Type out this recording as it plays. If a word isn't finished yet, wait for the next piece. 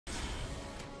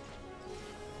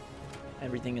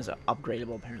Everything is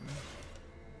upgradable, apparently.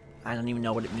 I don't even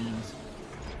know what it means.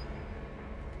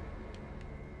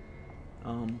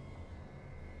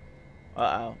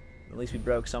 Uh-oh. At least we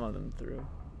broke some of them through.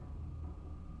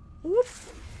 Whoop.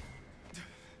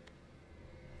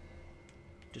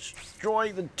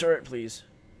 Destroy the turret, please.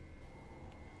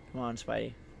 Come on,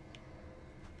 Spidey.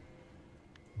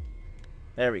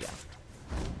 There we go.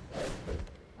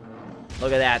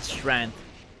 Look at that strength.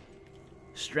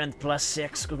 Strength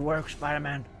 +6. Good work,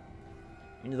 Spider-Man.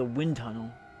 Into the wind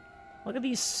tunnel. Look at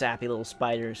these sappy little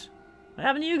spiders. What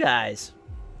happened to you guys?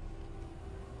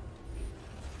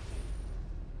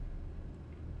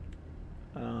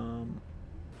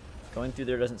 Going through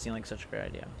there doesn't seem like such a great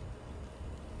idea.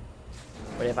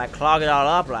 But if I clog it all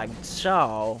up like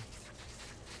so,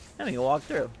 then we can walk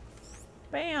through.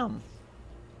 Bam!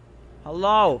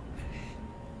 Hello!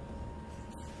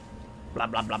 Blah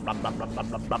blah blah blah blah blah blah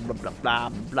blah blah blah blah blah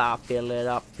blah. Fill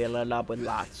it up with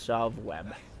lots of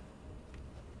web.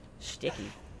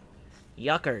 Sticky.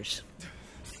 Yuckers.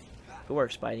 Good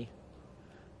work, Spidey.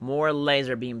 More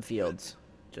laser beam fields.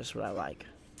 Just what I like.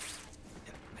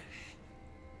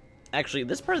 Actually,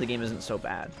 this part of the game isn't so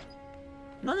bad.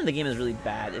 None of the game is really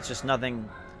bad. It's just nothing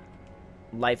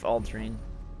life-altering.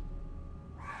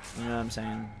 You know what I'm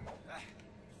saying?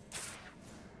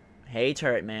 Hey,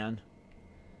 Turret Man.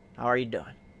 How are you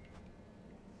doing?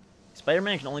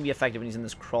 Spider-Man can only be effective when he's in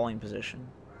this crawling position.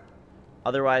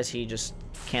 Otherwise, he just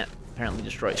can't apparently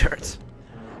destroy turrets.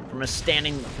 From a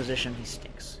standing position, he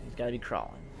stinks. He's got to be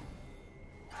crawling.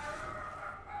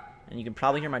 And you can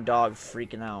probably hear my dog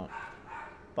freaking out.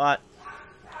 But,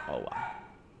 oh wow.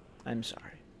 I'm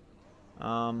sorry.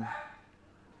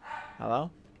 Hello?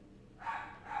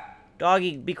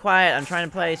 Doggy, be quiet. I'm trying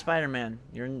to play Spider-Man.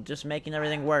 You're just making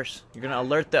everything worse. You're gonna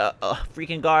alert the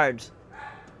freaking guards.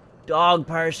 Dog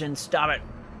person, stop it.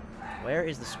 Where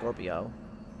is the Scorpio?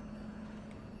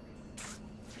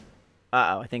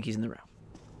 Uh-oh, I think he's in the room.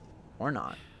 Or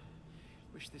not.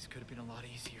 Wish this could have been a lot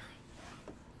easier.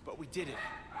 But we did it.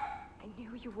 I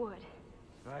knew you would.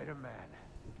 Spider-Man.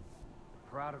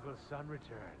 Prodigal son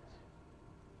returns.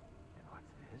 And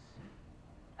what's this?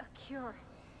 A cure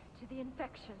to the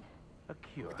infection. A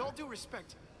cure. With all due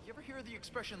respect, you ever hear the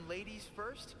expression ladies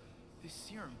first? This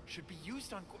serum should be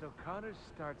used on... So Connor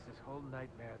starts his whole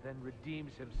nightmare, then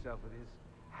redeems himself with his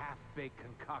half-baked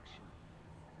concoction.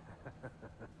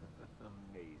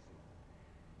 Amazing.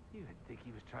 You'd think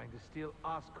he was trying to steal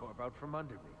Oscorp out from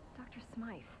under me. Dr.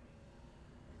 Smythe.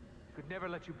 Could never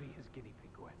let you be his guinea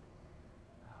pig, Gwen.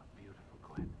 Oh, beautiful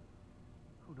Gwen.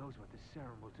 Who knows what this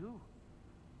serum will do?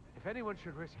 If anyone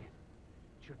should risk it,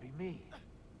 it should be me.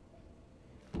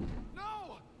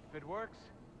 No! If it works,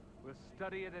 we'll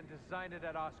study it and design it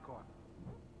at Oscorp.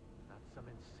 Not some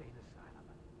insane asylum.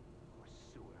 Or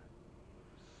sewer.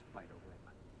 Spiderweb.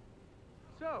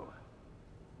 So,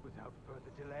 without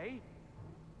further delay...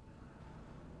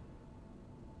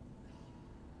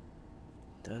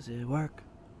 Does it work?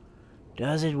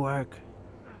 Does it work?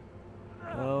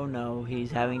 Oh no,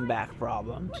 he's having back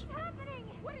problems. What's happening?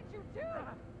 What did you do?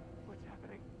 What's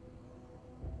happening?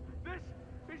 This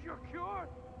is your cure?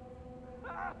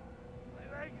 Ah, my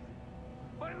legs!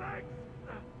 My legs!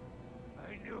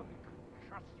 I knew he couldn't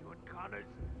trust you and Connors.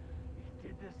 He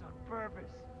did this on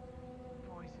purpose.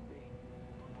 Poison me.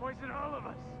 Poison all of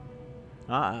us.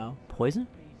 Uh-oh. Poison?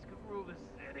 Bees could rule the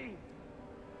city.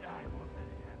 I won't let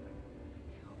it happen.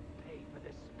 You'll pay for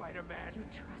this, Spider-Man. You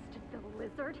trusted the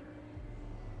lizard?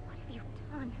 What have you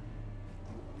done?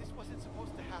 This wasn't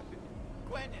supposed to happen.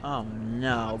 Gwen! Oh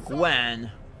no,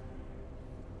 Gwen.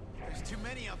 There's too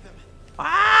many of them.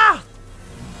 Ah!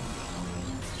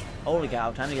 Holy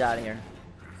cow, time to get out of here.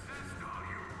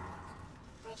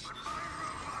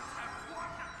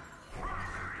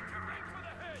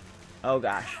 Oh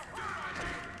gosh.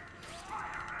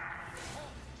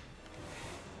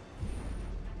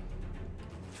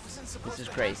 This is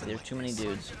crazy. There's too many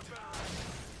dudes.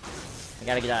 I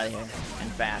gotta get out of here.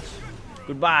 And fast.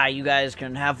 Goodbye, you guys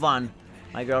can have fun.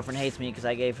 My girlfriend hates me because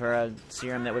I gave her a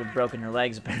serum that would have broken her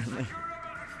legs, apparently.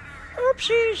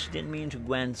 Oopsies! Didn't mean to,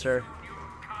 Gwen, sir.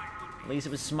 At least it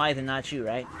was Smythe and not you,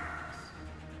 right?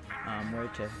 Where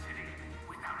to?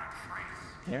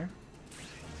 Here?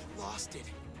 Lost it.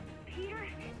 Peter,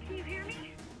 can you hear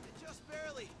me? Just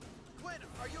barely. Gwen,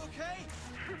 are you okay?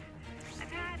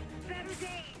 I've had better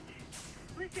days.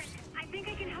 Listen, I think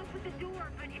I can help with the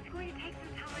door, but it's going to take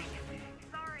some time.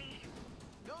 Sorry.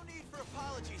 No need for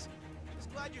apologies.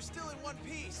 Just glad you're still in one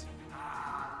piece.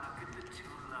 Ah, look at the two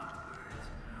lovebirds,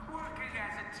 working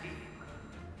as a team.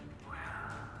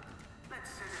 Well, let's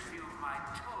set a few of my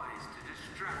toys to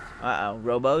distract you. Uh-oh,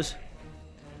 Robos.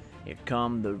 Here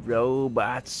come the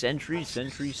robots. Sentries,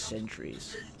 sentries,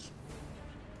 sentries.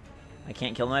 I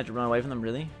can't kill them. I have to run away from them,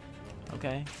 really?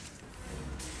 Okay.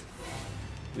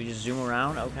 We just zoom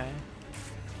around? Okay.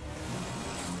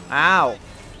 Ow!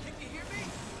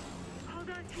 Hold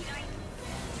on, sweetheart.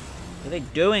 What are they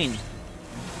doing?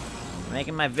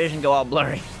 Making my vision go all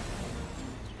blurry.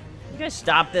 You guys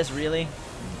stop this, really?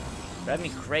 Drive me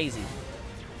crazy.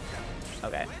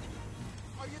 Okay.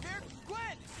 Are you there, Gwen?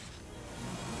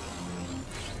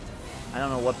 I don't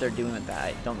know what they're doing with that.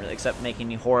 I don't really, except making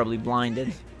me horribly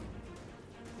blinded.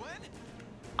 Gwen?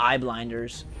 Eye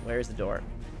blinders. Where's the door?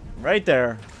 Right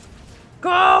there.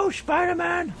 Go,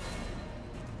 Spider-Man!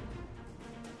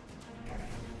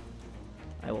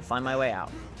 I will find my way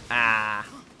out. Ah.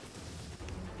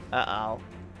 Uh-oh.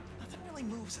 Nothing really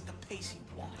moves at the pace you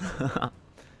want.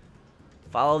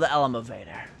 Follow the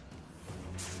elevator.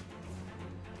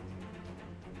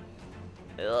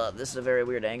 Ugh, this is a very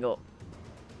weird angle.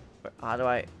 How do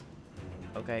I...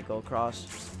 Okay, go across.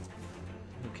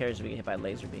 Who cares if we get hit by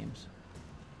laser beams?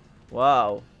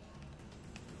 Whoa.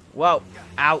 Whoa.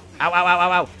 Ow. Ow, ow, ow,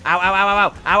 ow, ow. Ow, ow, ow, ow,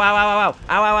 ow. Ow, ow, ow, ow, ow.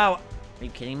 Ow, ow, ow. Are you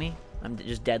kidding me? I'm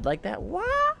just dead like that?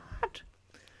 What?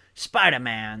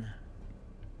 Spider-Man.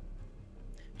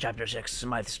 Chapter 6,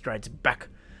 Smythe Strikes Back.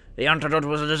 The antidote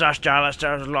was a disaster.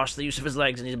 Alistair has lost the use of his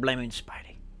legs and he's blaming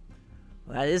Spidey.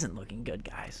 Well, that isn't looking good,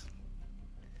 guys.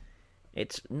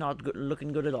 It's not good,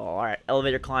 looking good at all. Alright,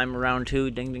 elevator climb, round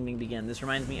 2, ding, ding, ding, begin. This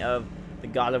reminds me of the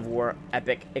God of War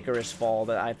epic Icarus fall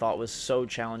that I thought was so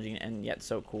challenging and yet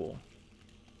so cool.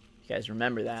 You guys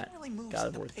remember that? Really moves God at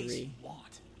of the War pace 3. you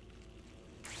want.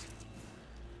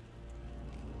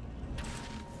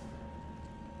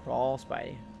 Crawl,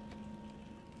 Spidey.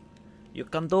 You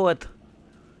can do it.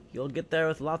 You'll get there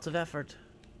with lots of effort.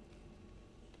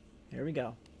 Here we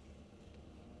go.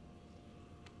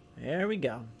 There we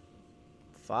go.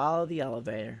 Follow the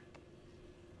elevator.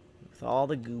 With all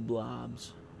the goo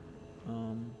blobs.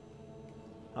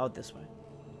 Out this way.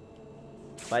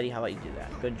 Spidey, how about you do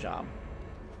that? Good job.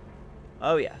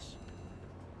 Oh, yes.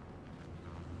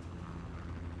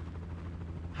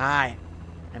 Hi.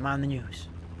 I'm on the news.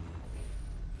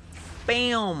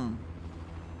 Bam!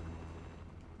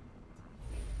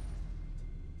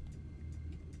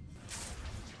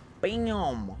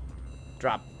 Bam!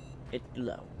 Drop it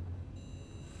low.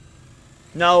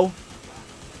 No.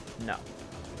 No.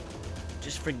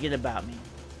 Just forget about me.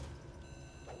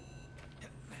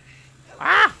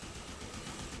 Ah!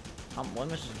 What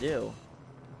am I supposed to do?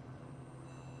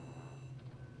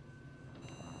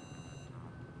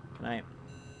 Can I...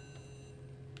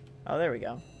 Oh, there we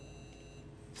go.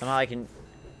 Somehow I can...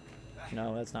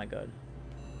 No, that's not good.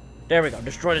 There we go.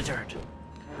 Destroy the turret.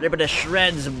 Rip it to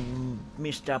shreds,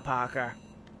 Mr. Parker.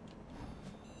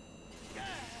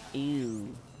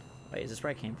 Ew. Wait, is this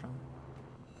where I came from?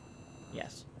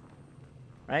 Yes.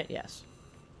 Right? Yes.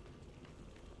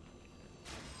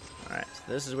 Alright, so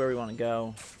this is where we want to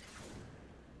go.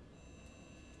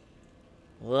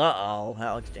 Uh-oh,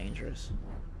 that looks dangerous.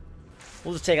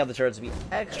 We'll just take out the turrets to be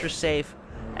extra safe,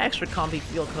 extra comfy,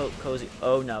 feel cozy.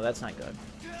 Oh no, that's not good.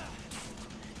 I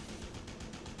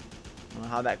don't know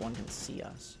how that one can see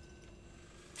us.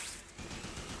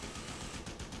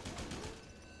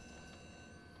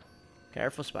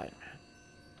 Careful, Spider-Man.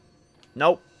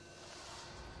 Nope.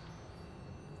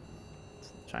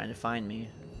 It's trying to find me.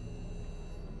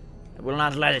 I will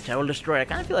not let it. I will destroy it. I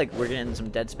kind of feel like we're getting some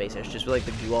Dead Space. I just feel like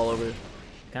the goo all over.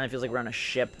 Kind of feels like we're on a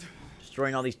ship,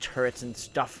 destroying all these turrets and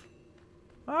stuff.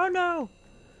 Oh no!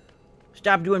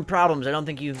 Stop doing problems. I don't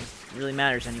think you really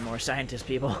matters anymore, scientist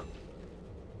people.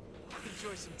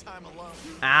 Enjoy some time alone.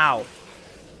 Ow!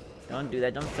 Don't do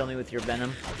that. Don't fill me with your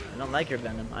venom. I don't like your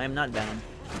venom. I am not Venom.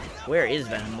 Where is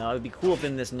Venom, though? It would be cool if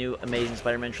in this new Amazing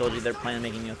Spider-Man trilogy they're planning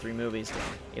on making, 3 movies.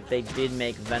 If they did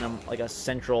make Venom like a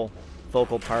central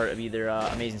focal part of either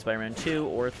Amazing Spider-Man 2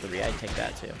 or 3, I'd take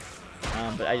that too.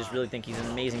 But I just really think he's an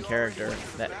amazing character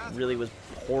that really was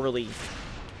poorly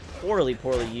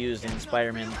used in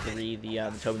Spider-Man 3,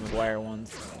 the Tobey Maguire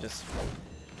ones. Just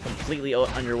completely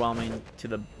underwhelming to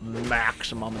the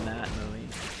maximum in that movie.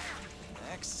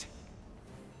 Next.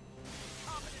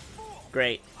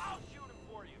 Great. I'll shoot him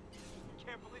for you.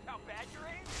 Can't believe how bad your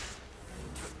aim is.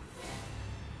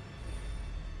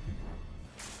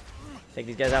 Take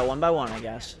these guys out one by one, I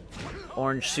guess.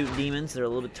 Orange suit demons, they're a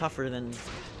little bit tougher than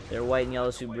their white and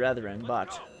yellow suit brethren,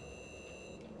 but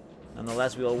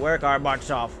nonetheless, we will work our butts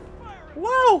off.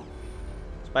 Whoa!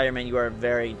 Spider-Man, you are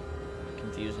very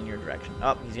confused in your direction.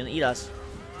 Oh, he's gonna eat us.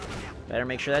 Better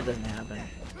make sure that doesn't happen.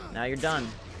 Now you're done.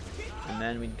 And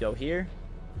then we go here.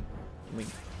 And we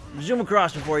zoom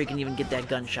across before you can even get that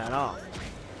gunshot off.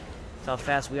 That's how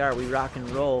fast we are. We rock and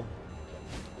roll.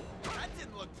 That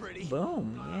didn't look pretty.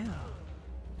 Boom, yeah.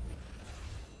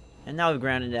 And now we've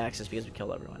granted access because we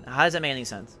killed everyone. How does that make any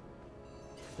sense?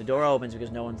 The door opens because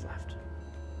no one's left.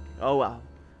 Oh well.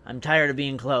 I'm tired of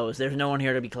being closed. There's no one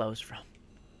here to be closed from.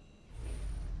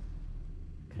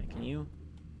 Okay, can you...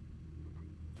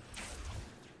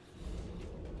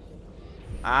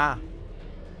 Ah.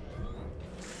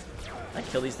 Can I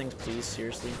kill these things, please?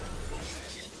 Seriously?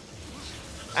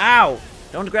 Ow!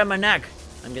 Don't grab my neck!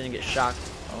 I'm gonna get shocked.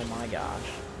 Oh my gosh.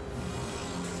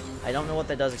 I don't know what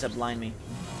that does except blind me.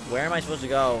 Where am I supposed to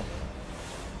go?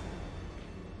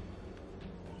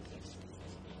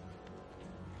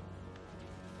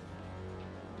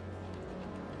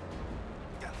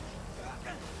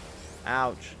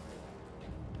 Ouch.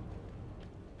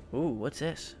 Ooh, what's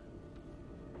this?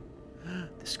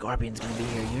 The Scorpion's gonna be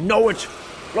here. You know it!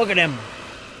 Look at him!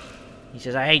 He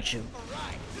says, I hate you.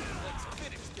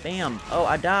 Bam! Oh,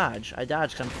 I dodge. I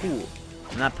dodge because I'm cool.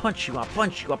 And I punch you, I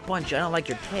punch you, I punch you. I don't like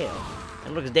your tail.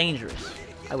 It looks dangerous.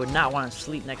 I would not want to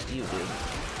sleep next to you, dude.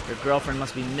 Your girlfriend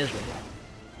must be miserable.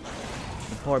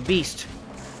 The poor beast.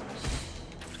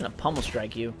 I'm just gonna pummel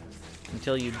strike you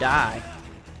until you die.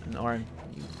 Or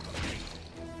you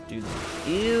do this.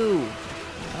 Ew!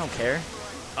 I don't care.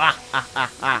 Ah, ah,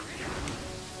 ah, ah.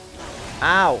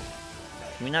 Ow!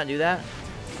 Can we not do that?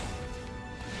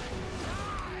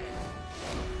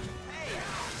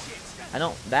 I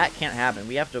don't... That can't happen.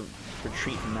 We have to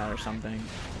retreat from that or something.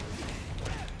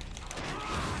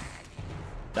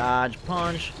 Dodge,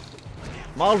 punch.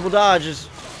 Multiple dodges.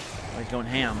 Oh, he's going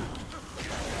ham.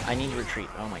 I need to retreat.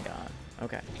 Oh my god.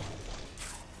 Okay.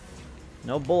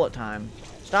 No bullet time.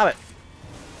 Stop it.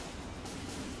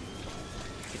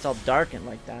 It's all darkened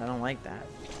like that. I don't like that.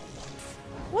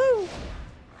 Woo!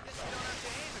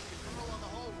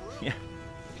 Yeah. You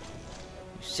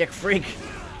sick freak.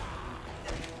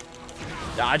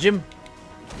 Dodge him.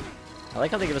 I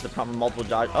like how they give us the proper multiple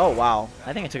dodge. Oh, wow.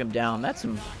 I think I took him down. That's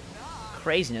some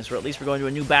craziness. Or at least we're going to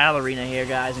a new battle arena here,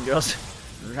 guys and girls.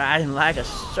 Riding like a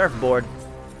surfboard.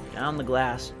 Down the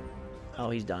glass. Oh,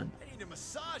 he's done. I need a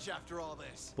massage after all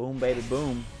this. Boom, baby,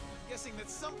 boom. Guessing that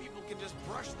some people can just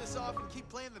brush this off and keep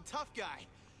playing the tough guy.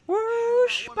 Woo,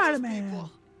 Not one of those Spiderman.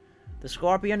 people. The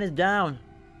Scorpion is down.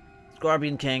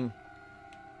 Scorpion King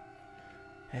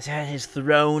has had his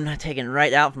throne taken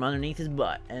right out from underneath his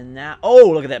butt. And now...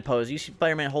 Oh, look at that pose. You see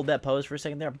Spider-Man hold that pose for a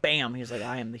second there? Bam! He's like,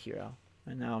 I am the hero.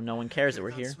 And now no one cares that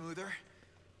we're here. Smoother.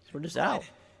 So we're just Bud, out.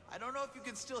 I don't know if you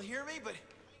can still hear me, but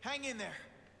hang in there.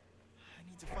 I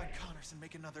need to find Connors and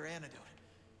make another antidote.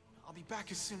 I'll be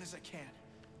back as soon as I can.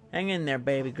 Hang in there,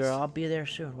 baby girl. I'll be there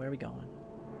soon. Where are we going?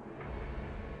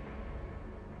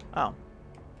 Oh.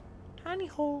 Tiny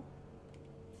hole.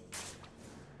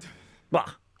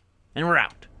 Bah. And we're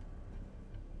out.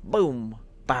 Boom.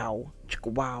 Bow.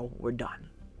 Chicka wow. We're done.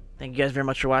 Thank you guys very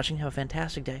much for watching. Have a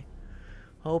fantastic day.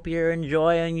 Hope you're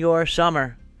enjoying your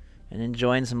summer. And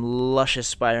enjoying some luscious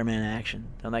Spider-Man action.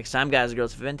 Until next time, guys and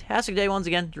girls. Have a fantastic day once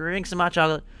again. Drink some hot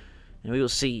chocolate. And we will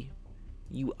see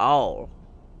you all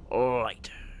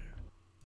later.